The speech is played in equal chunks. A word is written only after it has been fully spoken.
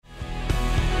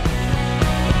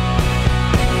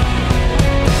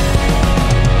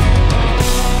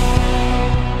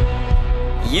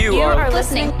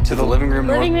listening to the Living Room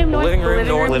North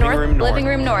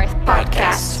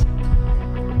podcast.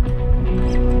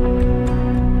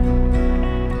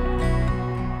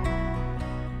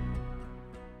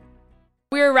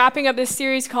 We're wrapping up this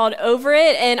series called Over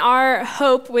It, and our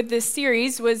hope with this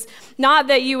series was not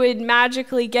that you would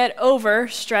magically get over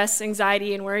stress,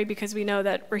 anxiety, and worry, because we know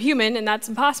that we're human and that's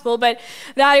impossible, but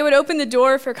that it would open the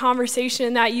door for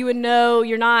conversation, that you would know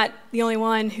you're not the only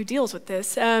one who deals with this.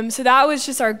 So that was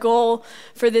just our goal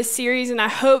for this series, and I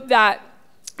hope that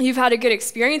you've had a good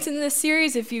experience in this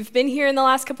series. If you've been here in the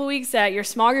last couple of weeks, that your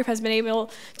small group has been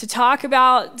able to talk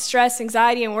about stress,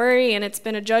 anxiety, and worry, and it's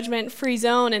been a judgment-free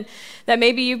zone, and that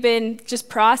maybe you've been just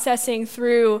processing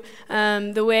through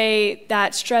the way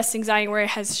that stress, anxiety, and worry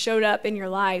has showed up in your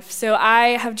life. So I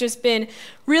have just been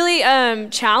really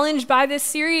challenged by this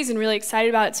series and really excited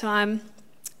about it, so I'm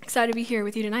excited to be here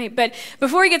with you tonight. But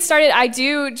before we get started, I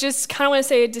do just kind of want to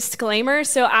say a disclaimer.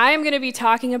 So I am going to be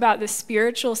talking about the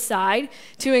spiritual side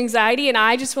to anxiety, and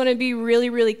I just want to be really,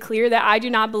 really clear that I do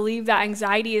not believe that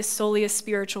anxiety is solely a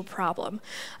spiritual problem.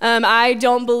 I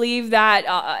don't believe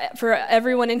that for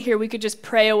everyone in here we could just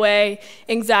pray away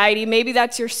anxiety. Maybe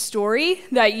that's your story,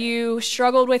 that you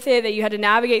struggled with it, that you had to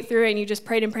navigate through it, and you just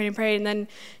prayed and prayed and prayed, and then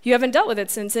you haven't dealt with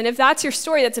it since. And if that's your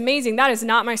story, that's amazing. That is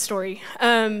not my story.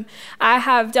 I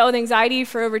have dealt with anxiety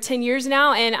for over 10 years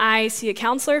now, and I see a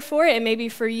counselor for it. And maybe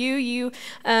for you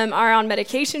are on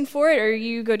medication for it, or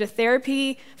you go to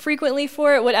therapy frequently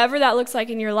for it. Whatever that looks like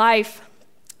in your life,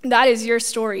 that is your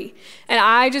story. And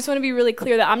I just want to be really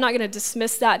clear that I'm not going to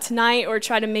dismiss that tonight or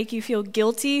try to make you feel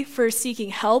guilty for seeking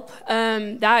help.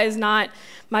 That is not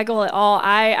my goal at all.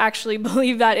 I actually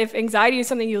believe that if anxiety is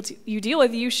something you deal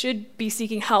with, you should be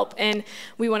seeking help, and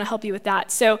we want to help you with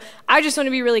that. So I just want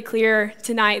to be really clear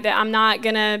tonight that I'm not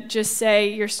going to just say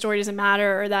your story doesn't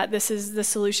matter or that this is the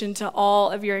solution to all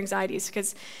of your anxieties,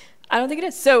 because I don't think it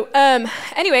is. So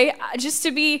anyway, just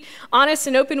to be honest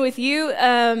and open with you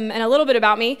and a little bit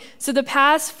about me. So the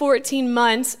past 14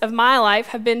 months of my life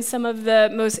have been some of the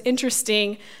most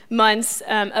interesting months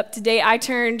up to date. I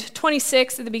turned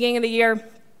 26 at the beginning of the year.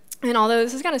 And although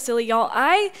this is kind of silly, y'all,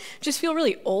 I just feel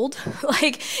really old.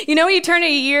 Like, you know, when you turn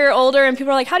a year older and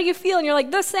people are like, how do you feel? And you're like,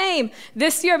 the same.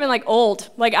 This year I've been like old.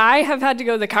 Like, I have had to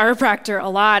go to the chiropractor a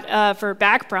lot for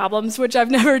back problems, which I've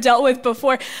never dealt with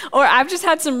before. Or I've just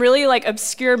had some really like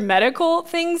obscure medical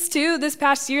things too this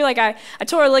past year. Like I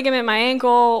tore a ligament in my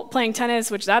ankle playing tennis,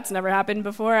 which that's never happened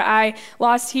before. I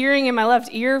lost hearing in my left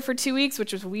ear for 2 weeks,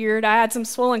 which was weird. I had some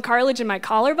swollen cartilage in my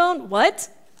collarbone. What?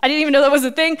 I didn't even know that was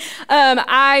a thing.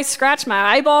 I scratched my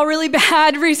eyeball really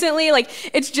bad recently. Like,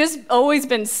 it's just always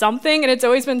been something, and it's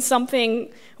always been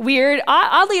something weird.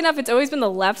 Oddly enough, it's always been the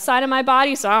left side of my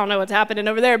body, so I don't know what's happening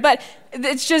over there. But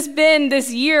it's just been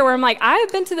this year where I'm like,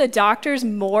 I've been to the doctors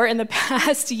more in the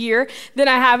past year than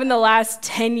I have in the last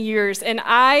 10 years, and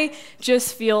I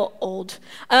just feel old.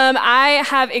 I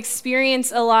have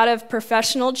experienced a lot of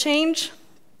professional change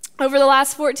over the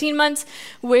last 14 months,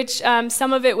 which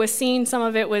some of it was seen, some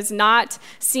of it was not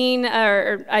seen,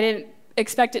 or I didn't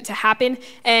expect it to happen,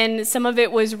 and some of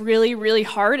it was really, really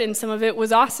hard, and some of it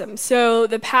was awesome. So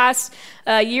the past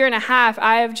year and a half,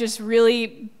 I have just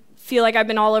really feel like I've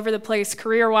been all over the place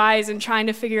career-wise and trying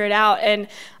to figure it out, and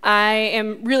I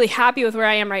am really happy with where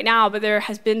I am right now, but there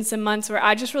has been some months where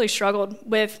I just really struggled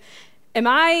with,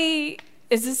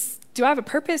 do I have a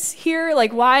purpose here?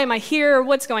 Like, why am I here?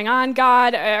 What's going on,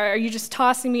 God? Are you just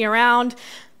tossing me around?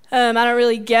 I don't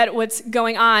really get what's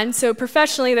going on. So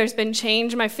professionally, there's been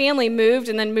change. My family moved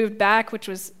and then moved back, which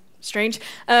was strange.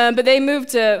 But they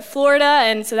moved to Florida,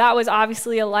 and so that was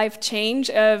obviously a life change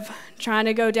of trying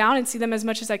to go down and see them as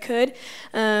much as I could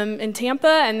in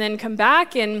Tampa and then come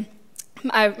back. And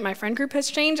my friend group has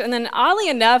changed. And then oddly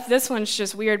enough, this one's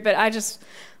just weird, but I just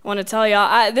want to tell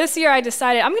y'all, this year I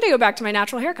decided I'm going to go back to my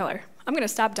natural hair color. I'm going to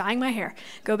stop dyeing my hair,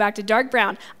 go back to dark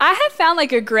brown. I have found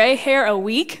like a gray hair a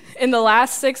week in the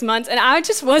last 6 months, and I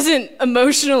just wasn't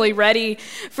emotionally ready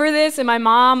for this. And my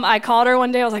mom, I called her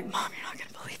one day, I was like, Mom, you're not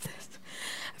going to believe this.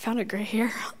 I found a gray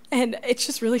hair, and it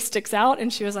just really sticks out.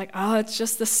 And she was like, oh, it's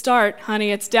just the start,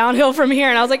 honey. It's downhill from here.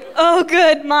 And I was like, oh,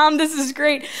 good, Mom, this is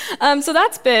great. So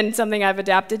that's been something I've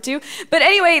adapted to. But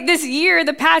anyway, this year,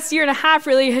 the past year and a half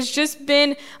really has just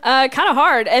been kind of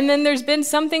hard. And then there's been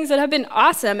some things that have been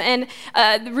awesome. And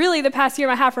really the past year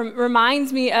and a half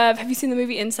reminds me of, have you seen the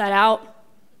movie Inside Out?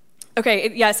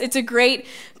 Okay, yes, it's a great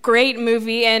great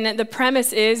movie, and the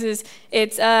premise is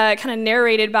it's kind of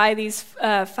narrated by these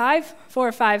 4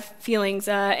 or 5 feelings: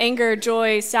 anger,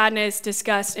 joy, sadness,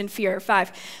 disgust, and fear.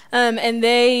 5. And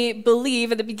they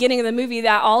believe at the beginning of the movie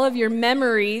that all of your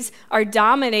memories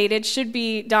should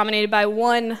be dominated by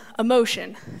one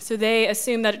emotion. So they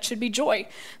assume that it should be joy,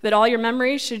 that all your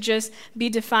memories should just be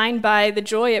defined by the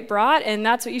joy it brought, and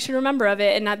that's what you should remember of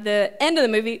it. And at the end of the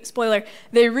movie, spoiler,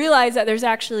 they realize that there's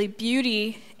actually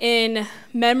beauty in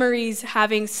memories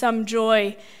having some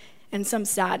joy and some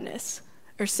sadness,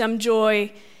 or some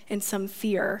joy and some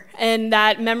fear, and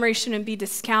that memory shouldn't be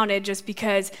discounted just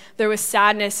because there was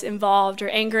sadness involved or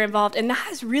anger involved. And that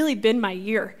has really been my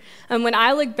year. And when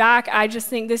I look back, I just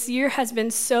think this year has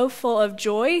been so full of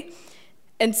joy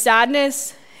and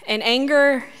sadness and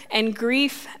anger and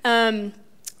grief,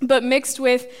 but mixed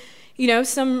with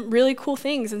some really cool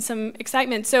things and some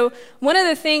excitement. So one of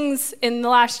the things in the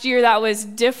last year that was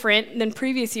different than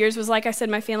previous years was, like I said,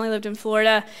 my family lived in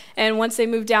Florida, and once they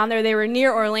moved down there, they were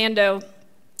near Orlando.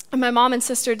 And my mom and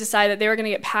sister decided that they were going to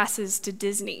get passes to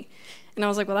Disney. And I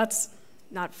was like, well, that's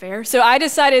not fair. So I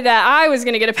decided that I was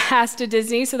going to get a pass to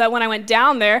Disney so that when I went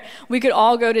down there, we could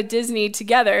all go to Disney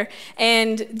together.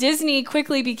 And Disney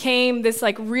quickly became this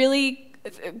really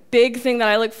big thing that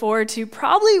I look forward to.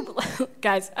 Probably,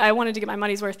 guys, I wanted to get my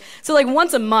money's worth. So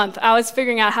once a month, I was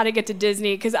figuring out how to get to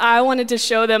Disney because I wanted to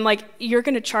show them you're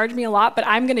going to charge me a lot, but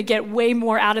I'm going to get way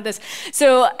more out of this.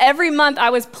 So every month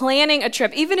I was planning a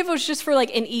trip, even if it was just for an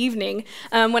evening.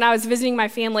 When I was visiting my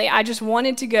family, I just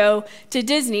wanted to go to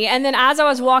Disney. And then as I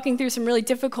was walking through some really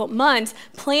difficult months,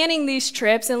 planning these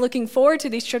trips and looking forward to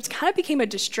these trips kind of became a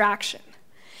distraction.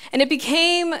 And it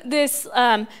became this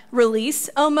release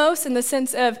almost, in the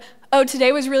sense of, oh,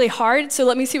 today was really hard, so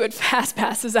let me see what fast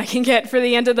passes I can get for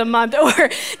the end of the month. Or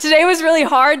today was really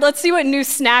hard, let's see what new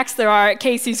snacks there are at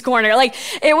Casey's Corner.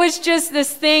 It was just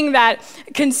this thing that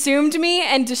consumed me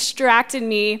and distracted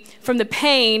me from the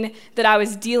pain that I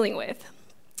was dealing with.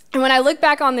 And when I look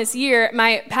back on this year,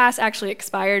 my pass actually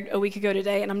expired a week ago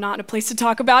today, and I'm not in a place to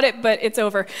talk about it, but it's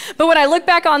over. But when I look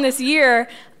back on this year,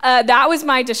 that was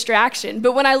my distraction.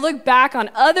 But when I look back on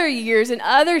other years and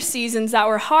other seasons that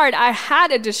were hard, I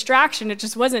had a distraction. It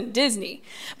just wasn't Disney.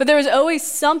 But there was always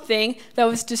something that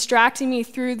was distracting me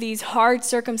through these hard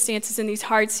circumstances and these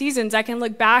hard seasons. I can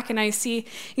look back and I see,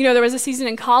 there was a season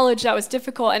in college that was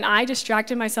difficult, and I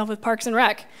distracted myself with Parks and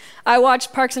Rec. I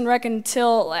watched Parks and Rec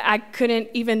until I couldn't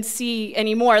even see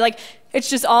anymore. It's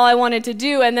just all I wanted to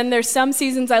do. And then there's some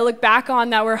seasons I look back on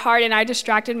that were hard, and I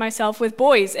distracted myself with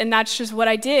boys, and that's just what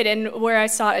I did, and where I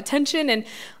sought attention,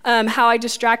 and how I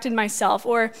distracted myself.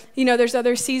 Or, there's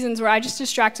other seasons where I just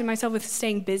distracted myself with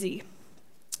staying busy,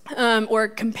 or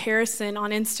comparison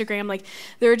on Instagram.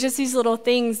 There are just these little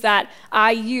things that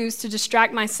I used to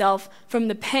distract myself from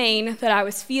the pain that I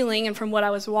was feeling and from what I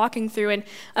was walking through.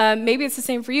 And maybe it's the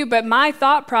same for you, but my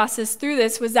thought process through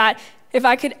this was that if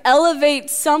I could elevate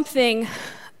something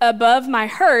above my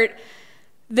hurt,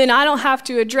 then I don't have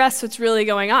to address what's really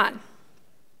going on.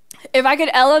 If I could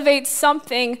elevate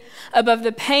something above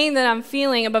the pain that I'm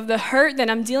feeling, above the hurt that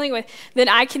I'm dealing with, then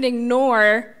I can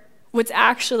ignore what's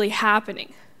actually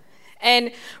happening.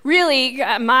 And really,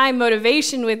 my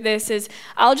motivation with this is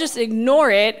I'll just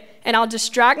ignore it, and I'll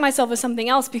distract myself with something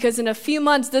else, because in a few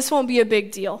months, this won't be a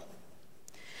big deal.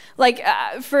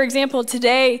 For example,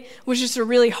 today was just a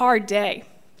really hard day,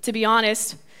 to be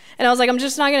honest. And I was like, I'm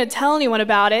just not going to tell anyone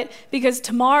about it, because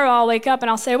tomorrow I'll wake up and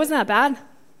I'll say, it wasn't that bad.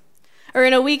 Or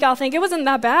in a week, I'll think, it wasn't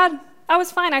that bad. I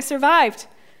was fine. I survived.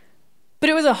 But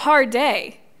it was a hard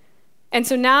day. And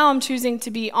so now I'm choosing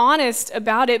to be honest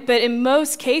about it. But in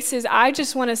most cases, I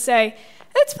just want to say,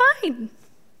 it's fine.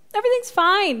 Everything's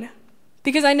fine.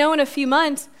 Because I know in a few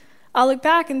months, I'll look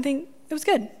back and think, it was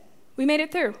good. We made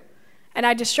it through. And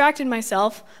I distracted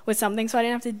myself with something so I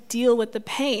didn't have to deal with the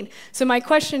pain. So my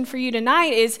question for you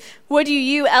tonight is, what do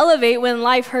you elevate when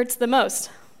life hurts the most?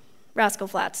 Rascal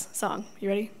Flatts song. You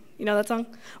ready? You know that song?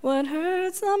 What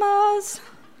hurts the most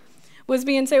was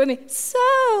being, say it with me,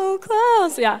 so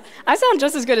close. Yeah, I sound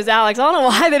just as good as Alex. I don't know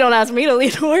why they don't ask me to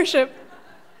lead worship.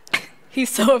 He's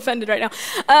so offended right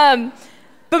now.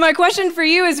 But my question for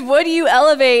you is, what do you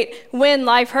elevate when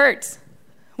life hurts?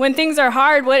 When things are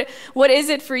hard, what is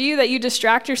it for you that you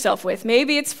distract yourself with?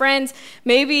 Maybe it's friends,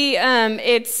 maybe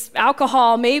it's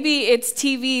alcohol, maybe it's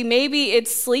TV, maybe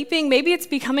it's sleeping, maybe it's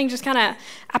becoming just kind of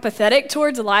apathetic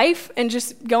towards life and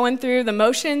just going through the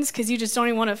motions because you just don't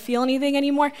even want to feel anything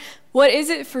anymore. What is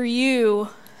it for you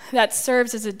that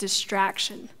serves as a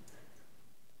distraction?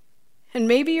 And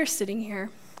maybe you're sitting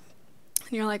here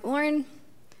and you're like, Lauren,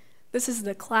 this is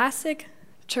the classic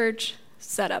church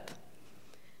setup.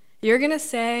 You're going to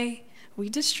say we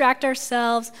distract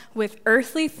ourselves with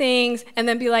earthly things and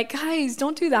then be like, guys,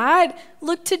 don't do that.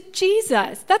 Look to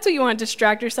Jesus. That's what you want to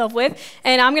distract yourself with.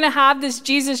 And I'm going to have this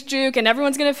Jesus juke and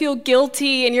everyone's going to feel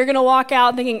guilty and you're going to walk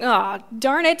out thinking, oh,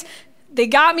 darn it, they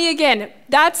got me again.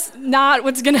 That's not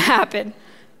what's going to happen.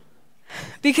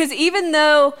 Because even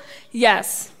though,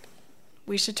 yes,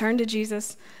 we should turn to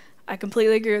Jesus, I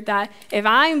completely agree with that. If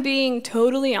I'm being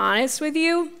totally honest with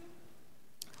you,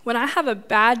 when I have a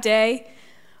bad day,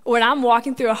 or when I'm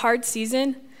walking through a hard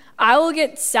season, I will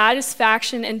get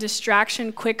satisfaction and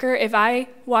distraction quicker if I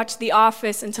watch The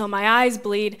Office until my eyes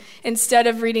bleed instead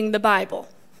of reading the Bible.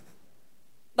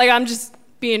 Like, I'm just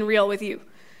being real with you.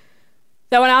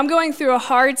 That when I'm going through a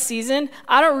hard season,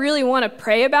 I don't really want to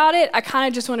pray about it. I kind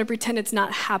of just want to pretend it's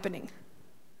not happening.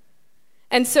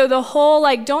 And so the whole,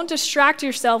 don't distract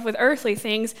yourself with earthly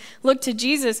things, look to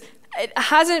Jesus, it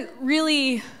hasn't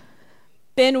really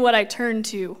been what I turned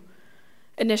to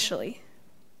initially.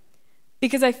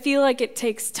 Because I feel like it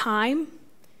takes time,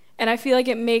 and I feel like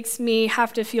it makes me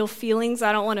have to feel feelings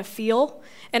I don't want to feel,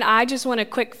 and I just want a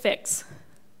quick fix.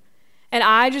 And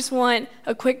I just want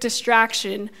a quick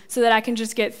distraction so that I can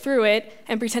just get through it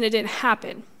and pretend it didn't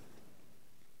happen.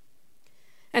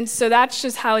 And so that's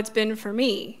just how it's been for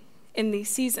me in these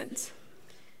seasons.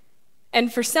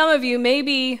 And for some of you,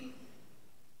 maybe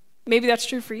that's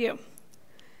true for you.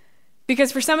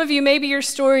 Because for some of you, maybe your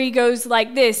story goes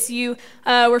like this. You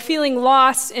were feeling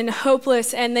lost and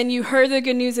hopeless, and then you heard the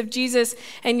good news of Jesus,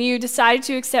 and you decided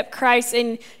to accept Christ,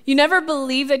 and you never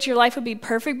believed that your life would be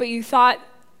perfect, but you thought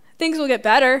things will get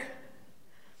better.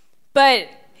 But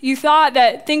you thought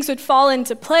that things would fall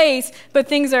into place, but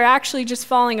things are actually just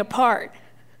falling apart.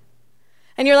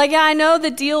 And you're like, yeah, I know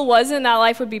the deal wasn't that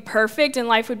life would be perfect and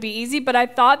life would be easy, but I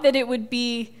thought that it would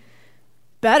be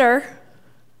better.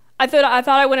 I thought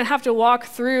I wouldn't have to walk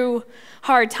through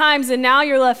hard times, and now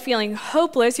you're left feeling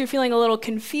hopeless. You're feeling a little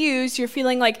confused. You're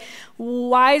feeling like,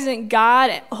 why isn't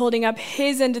God holding up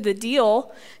his end of the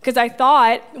deal? Because I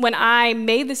thought when I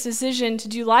made this decision to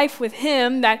do life with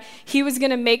him that he was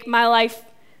going to make my life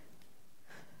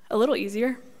a little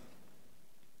easier.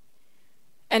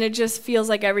 And it just feels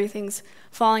like everything's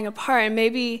falling apart. And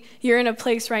maybe you're in a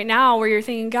place right now where you're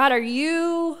thinking, God, are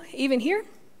you even here?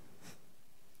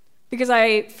 Because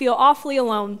I feel awfully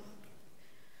alone.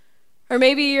 Or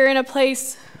maybe you're in a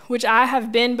place, which I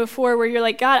have been before, where you're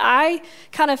like, God, I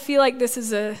kind of feel like this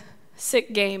is a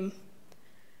sick game,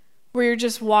 where you're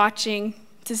just watching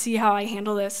to see how I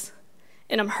handle this.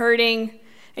 And I'm hurting,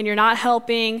 and you're not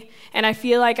helping, and I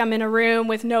feel like I'm in a room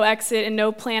with no exit and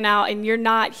no plan out, and you're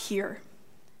not here.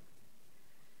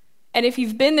 And if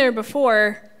you've been there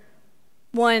before,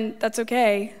 1, that's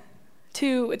okay.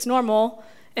 2, it's normal.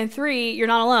 And 3, you're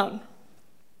not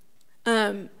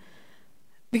alone.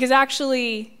 Because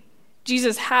actually,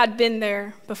 Jesus had been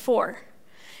there before.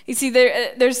 You see,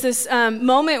 there's this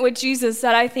moment with Jesus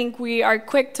that I think we are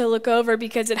quick to look over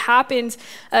because it happened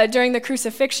during the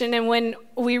crucifixion. And when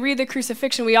we read the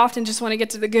crucifixion, we often just want to get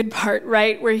to the good part,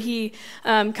 right? Where he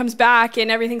comes back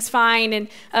and everything's fine and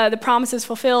the promise is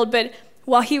fulfilled. But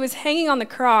while he was hanging on the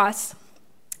cross,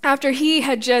 after he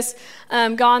had just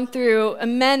gone through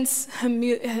immense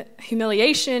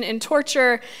humiliation and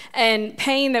torture and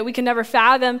pain that we can never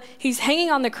fathom, he's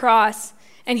hanging on the cross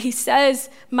and he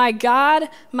says, my God,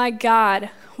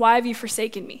 why have you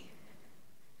forsaken me?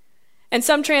 And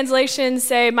some translations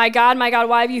say, my God,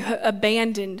 why have you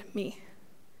abandoned me?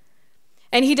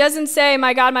 And he doesn't say,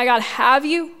 my God, have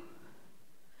you?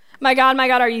 My God,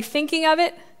 are you thinking of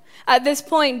it? At this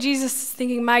point, Jesus is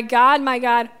thinking, my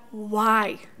God,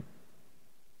 why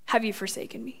have you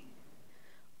forsaken me?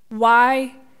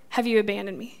 Why have you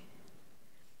abandoned me?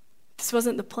 This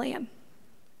wasn't the plan,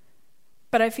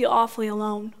 but I feel awfully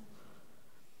alone.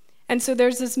 And so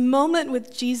there's this moment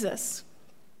with Jesus,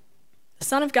 the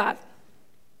Son of God,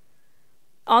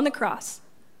 on the cross,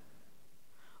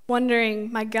 wondering,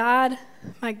 my God,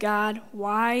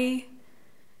 why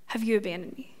have you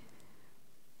abandoned me?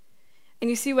 And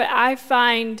you see what I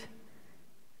find,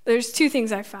 there's 2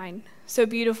 things I find so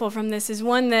beautiful from this is,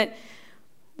 1, that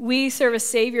we serve a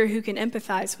Savior who can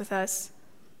empathize with us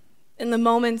in the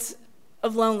moments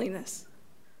of loneliness,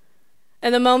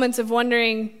 in the moments of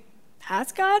wondering,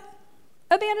 has God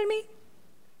abandoned me?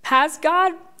 Has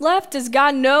God left? Does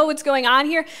God know what's going on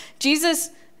here? Jesus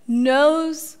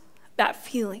knows that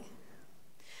feeling.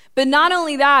 But not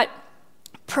only that,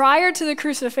 prior to the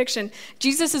crucifixion,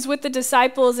 Jesus is with the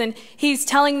disciples and he's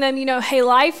telling them, hey,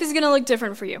 life is going to look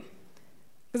different for you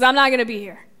because I'm not going to be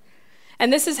here.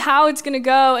 And this is how it's going to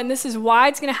go, and this is why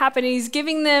it's going to happen. And he's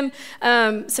giving them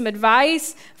some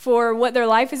advice for what their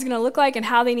life is going to look like and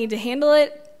how they need to handle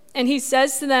it. And he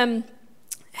says to them,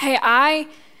 hey,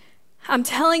 I'm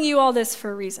telling you all this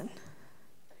for a reason.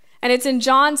 And it's in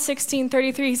John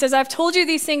 16:33. He says, I've told you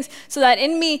these things so that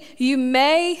in me you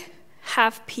may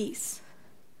have peace.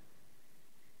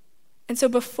 And so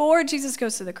before Jesus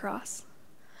goes to the cross,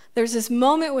 there's this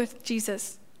moment with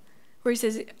Jesus where he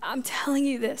says, I'm telling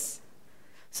you this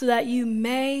so that you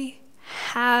may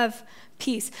have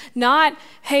peace. Not,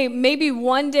 hey, maybe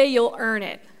one day you'll earn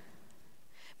it.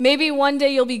 Maybe one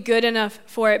day you'll be good enough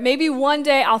for it. Maybe one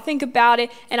day I'll think about it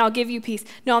and I'll give you peace.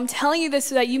 No, I'm telling you this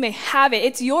so that you may have it.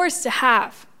 It's yours to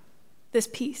have this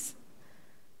peace.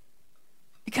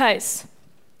 Because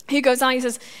he goes on, he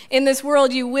says, in this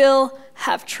world you will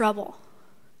have trouble.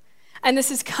 And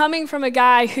this is coming from a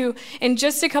guy who in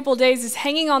just a couple days is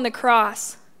hanging on the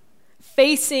cross,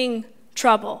 facing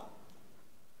trouble,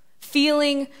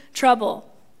 feeling trouble.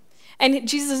 And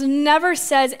Jesus never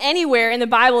says anywhere in the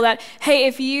Bible that, hey,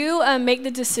 if you make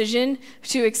the decision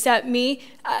to accept me,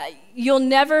 you'll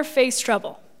never face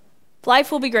trouble.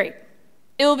 Life will be great.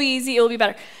 It'll be easy. It'll be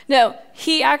better. No,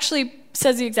 he actually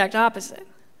says the exact opposite.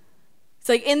 It's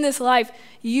like in this life,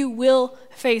 you will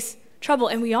face trouble.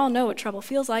 And we all know what trouble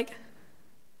feels like.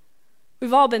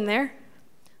 We've all been there.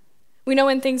 We know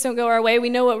when things don't go our way. We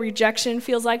know what rejection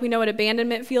feels like. We know what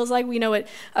abandonment feels like. We know what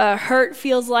hurt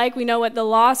feels like. We know what the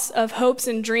loss of hopes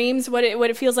and dreams, what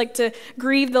it feels like to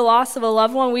grieve the loss of a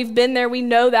loved one. We've been there. We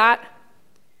know that.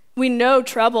 We know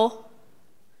trouble.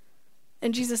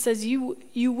 And Jesus says, you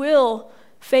will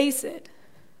face it.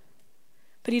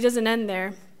 But he doesn't end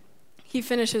there. He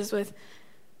finishes with,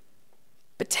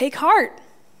 but take heart.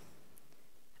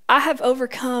 I have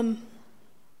overcome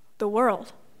the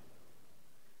world.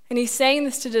 And he's saying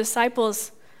this to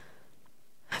disciples,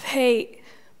 hey,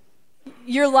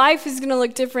 your life is going to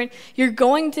look different. You're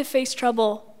going to face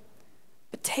trouble,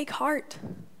 but take heart.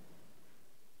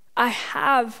 I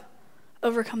have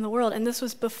overcome the world. And this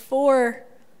was before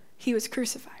he was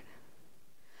crucified.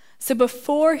 So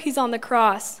before he's on the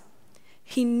cross,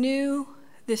 he knew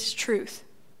this truth.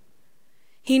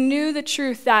 He knew the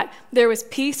truth that there was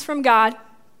peace from God.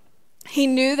 He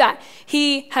knew that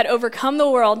he had overcome the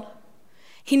world.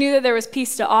 He knew that there was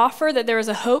peace to offer, that there was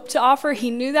a hope to offer. He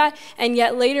knew that, and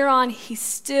yet later on, he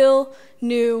still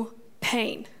knew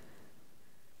pain.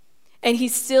 And he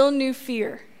still knew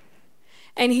fear.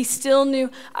 And he still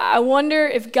knew, I wonder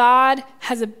if God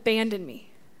has abandoned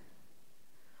me.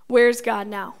 Where's God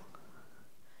now?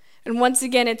 And once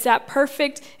again, it's that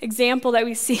perfect example that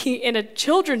we see in a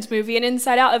children's movie, an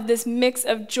Inside Out, of this mix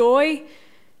of joy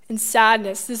and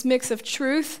sadness, this mix of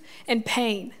truth and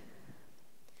pain.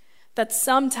 That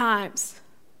sometimes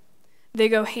they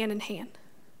go hand in hand.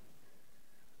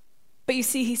 But you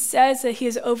see, he says that he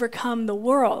has overcome the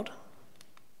world.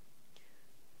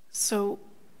 So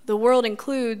the world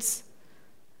includes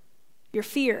your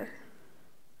fear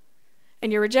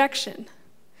and your rejection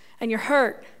and your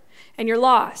hurt and your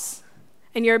loss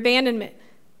and your abandonment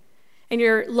and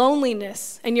your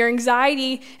loneliness and your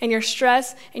anxiety and your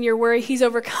stress and your worry. He's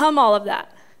overcome all of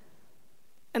that.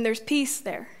 And there's peace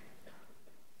there.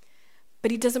 But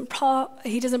he doesn't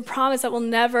promise that we'll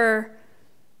never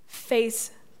face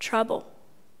trouble.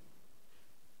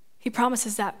 He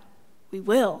promises that we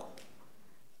will,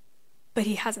 but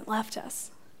he hasn't left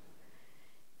us.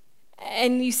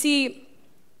 And you see,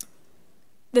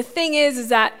 the thing is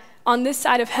that on this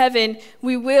side of heaven,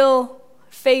 we will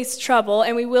face trouble,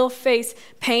 and we will face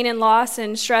pain and loss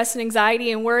and stress and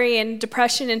anxiety and worry and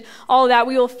depression and all of that.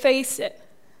 We will face it.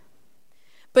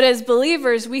 But as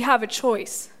believers, we have a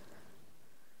choice.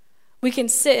 We can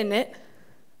sit in it,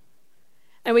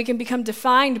 and we can become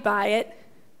defined by it,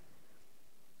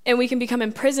 and we can become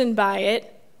imprisoned by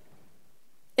it,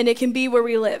 and it can be where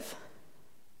we live.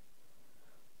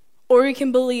 Or we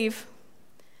can believe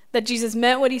that Jesus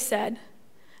meant what he said,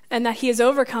 and that he has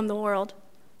overcome the world,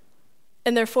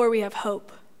 and therefore we have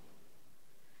hope.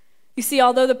 You see,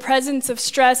 although the presence of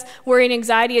stress, worry, and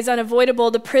anxiety is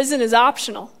unavoidable, the prison is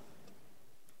optional.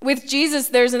 With Jesus,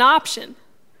 there's an option.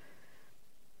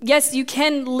 Yes, you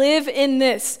can live in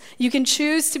this. You can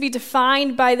choose to be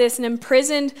defined by this and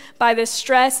imprisoned by this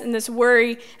stress and this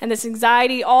worry and this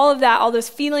anxiety, all of that, all those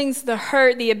feelings, the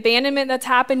hurt, the abandonment that's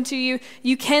happened to you.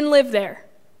 You can live there.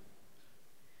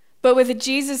 But with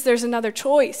Jesus, there's another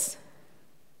choice.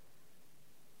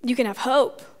 You can have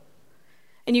hope,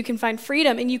 and you can find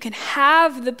freedom, and you can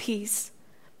have the peace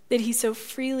that he so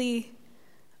freely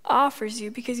offers you.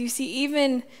 Because you see,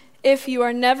 even if you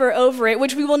are never over it,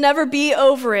 which we will never be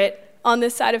over it on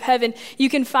this side of heaven, you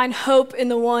can find hope in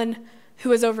the one who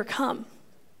has overcome.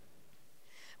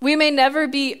 We may never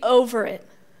be over it,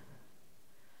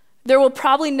 There will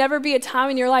probably never be a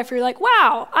time in your life where you're like,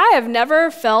 wow, I have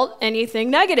never felt anything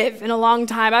negative in a long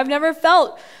time. I've never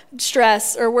felt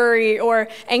stress or worry or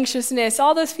anxiousness.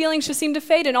 All those feelings just seem to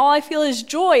fade, and all I feel is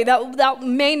joy. That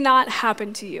may not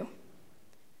happen to you.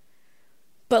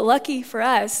 But lucky for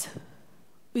us,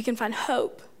 we can find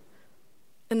hope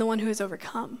in the one who has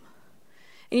overcome.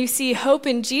 And you see, hope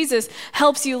in Jesus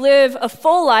helps you live a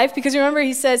full life, because remember,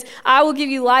 he says, I will give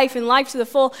you life and life to the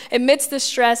full amidst the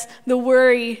stress, the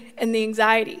worry, and the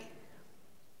anxiety.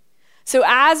 So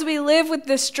as we live with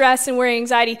the stress and worry and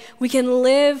anxiety, we can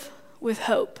live with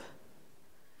hope.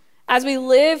 As we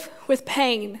live with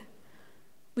pain,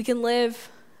 we can live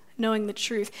knowing the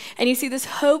truth. And you see, this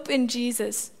hope in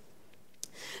Jesus,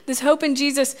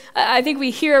 I think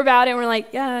we hear about it and we're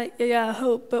like, yeah,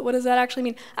 hope, but what does that actually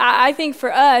mean? I think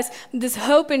for us, this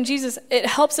hope in Jesus, it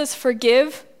helps us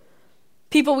forgive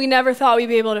people we never thought we'd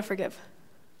be able to forgive.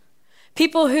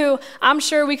 People who I'm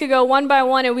sure we could go one by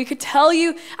one and I could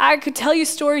tell you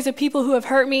stories of people who have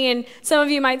hurt me, and some of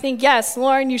you might think, yes,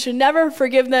 Lauren, you should never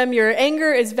forgive them. Your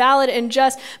anger is valid and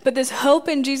just, but this hope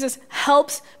in Jesus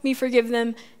helps me forgive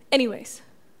them anyways.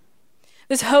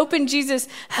 This hope in Jesus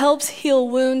helps heal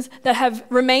wounds that have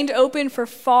remained open for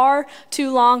far too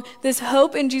long. This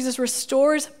hope in Jesus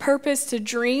restores purpose to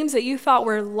dreams that you thought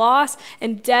were lost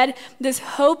and dead. This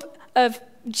hope of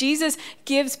Jesus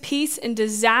gives peace in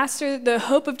disaster. The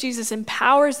hope of Jesus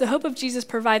empowers. The hope of Jesus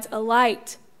provides a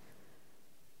light.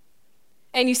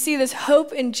 And you see, this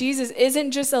hope in Jesus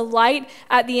isn't just a light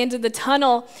at the end of the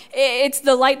tunnel. It's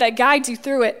the light that guides you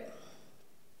through it.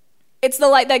 It's the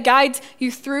light that guides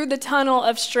you through the tunnel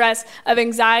of stress, of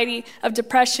anxiety, of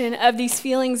depression, of these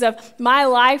feelings of my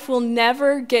life will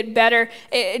never get better.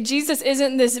 Jesus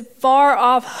isn't this far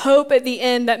off hope at the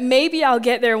end that maybe I'll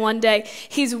get there one day.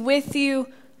 He's with you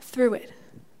through it.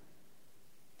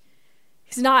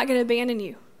 He's not going to abandon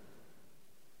you.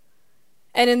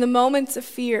 And in the moments of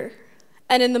fear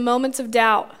and in the moments of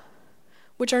doubt,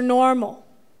 which are normal,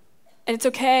 and it's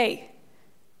okay,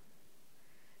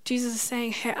 Jesus is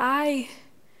saying, hey, I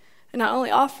not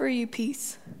only offer you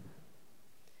peace,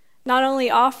 not only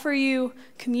offer you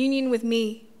communion with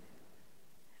me,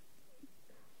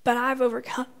 but I've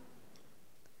overcome.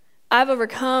 I've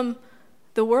overcome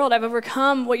the world. I've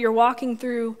overcome what you're walking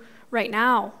through right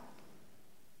now.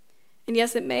 And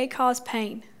yes, it may cause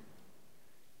pain,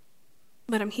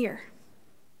 but I'm here.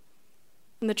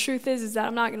 And the truth is that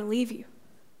I'm not going to leave you.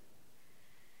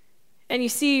 And you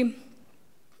see,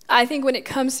 I think when it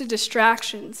comes to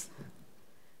distractions,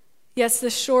 yes, the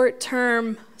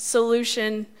short-term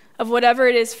solution of whatever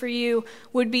it is for you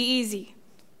would be easy.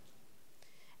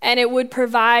 And it would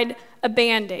provide a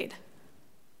Band-Aid.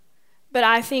 But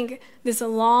I think this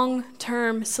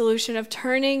long-term solution of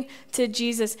turning to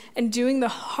Jesus and doing the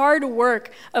hard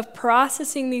work of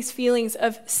processing these feelings,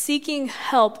 of seeking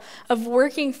help, of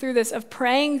working through this, of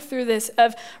praying through this,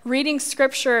 of reading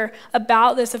scripture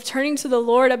about this, of turning to the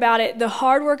Lord about it, the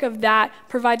hard work of that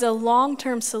provides a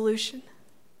long-term solution,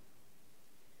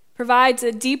 provides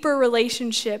a deeper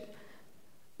relationship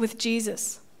with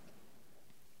Jesus.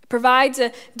 Provides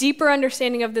a deeper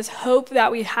understanding of this hope that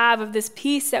we have, of this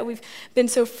peace that we've been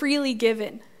so freely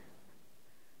given.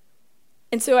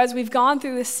 And so as we've gone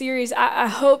through this series, I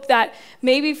hope that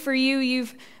maybe for you,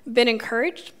 you've been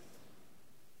encouraged,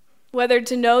 whether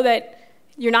to know that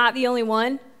you're not the only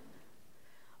one,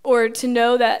 or to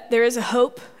know that there is a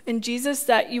hope in Jesus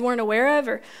that you weren't aware of,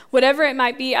 or whatever it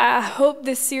might be. I hope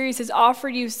this series has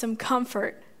offered you some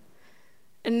comfort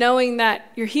in knowing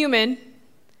that you're human,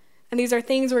 and these are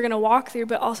things we're going to walk through,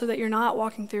 but also that you're not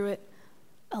walking through it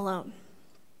alone.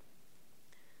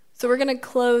 So we're going to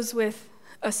close with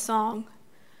a song.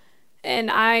 And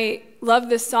I love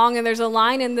this song, and there's a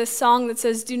line in this song that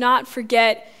says, "Do not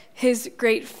forget his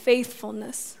great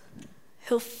faithfulness.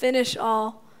 He'll finish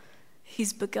all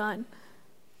he's begun."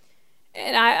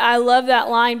 And I love that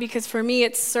line because for me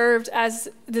it served as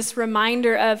this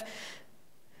reminder of,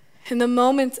 in the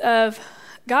moments of,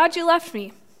 God, you left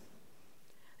me.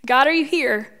 God, are you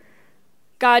here?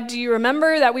 God, do you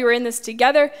remember that we were in this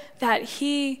together? That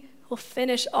he will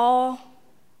finish all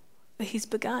that he's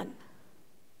begun.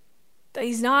 That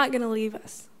he's not going to leave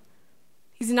us.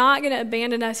 He's not going to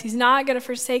abandon us. He's not going to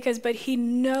forsake us, but he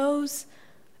knows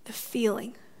the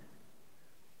feeling.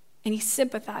 And he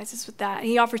sympathizes with that. And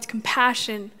he offers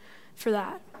compassion for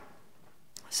that.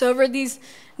 So over these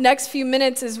next few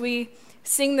minutes as we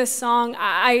sing this song,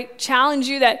 I challenge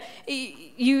you that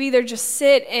you either just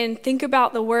sit and think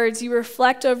about the words, you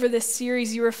reflect over this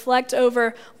series, you reflect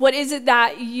over what is it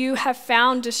that you have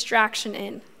found distraction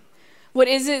in. What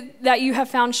is it that you have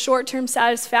found short-term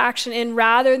satisfaction in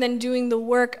rather than doing the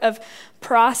work of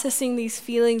processing these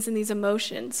feelings and these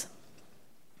emotions?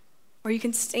 Or you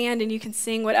can stand and you can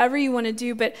sing, whatever you want to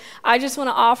do, but I just want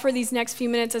to offer these next few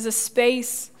minutes as a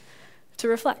space to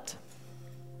reflect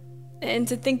and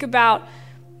to think about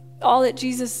all that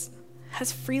Jesus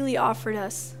has freely offered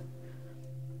us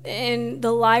and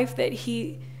the life that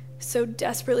he so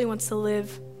desperately wants to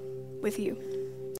live with you.